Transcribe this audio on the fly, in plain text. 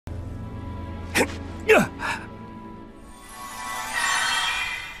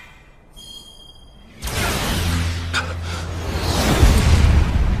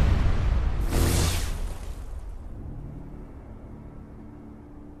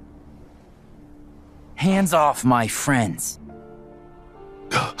Hands off my friends.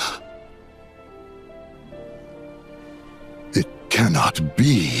 It cannot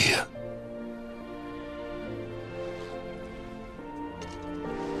be.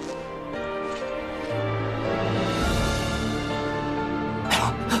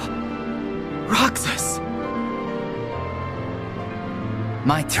 ROXAS!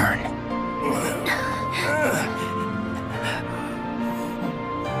 My turn.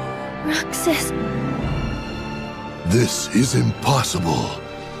 ROXAS. This is impossible.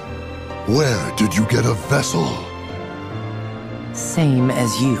 Where did you get a vessel? Same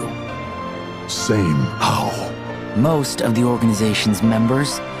as you. Same how? Most of the organization's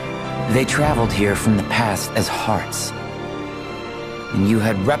members, they traveled here from the past as hearts. And you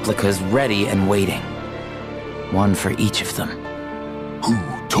had replicas ready and waiting. One for each of them. Who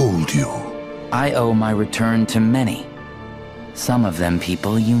told you? I owe my return to many. Some of them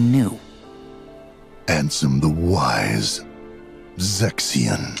people you knew. Ansem the Wise.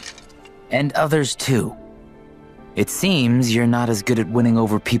 Zexion. And others too. It seems you're not as good at winning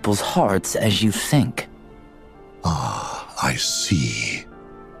over people's hearts as you think. Ah, I see.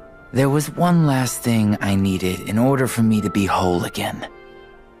 There was one last thing I needed in order for me to be whole again.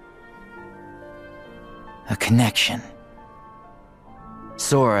 A connection.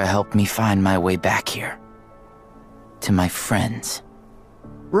 Sora helped me find my way back here. To my friends.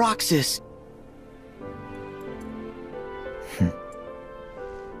 ROXAS!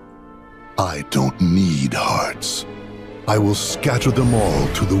 I don't need hearts. I will scatter them all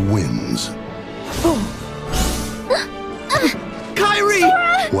to the winds. Kairi!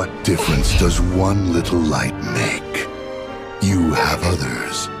 Sora! What difference does one little light make? You have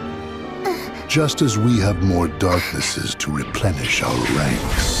others. Just as we have more darknesses to replenish our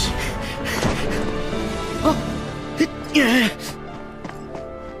ranks.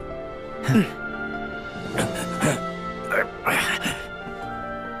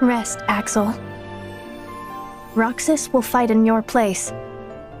 Rest, Axel. ROXAS will fight in your place.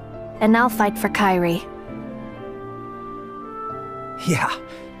 And I'll fight for Kairi. Yeah,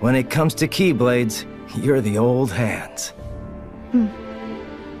 when it comes to Keyblades, you're the old hands.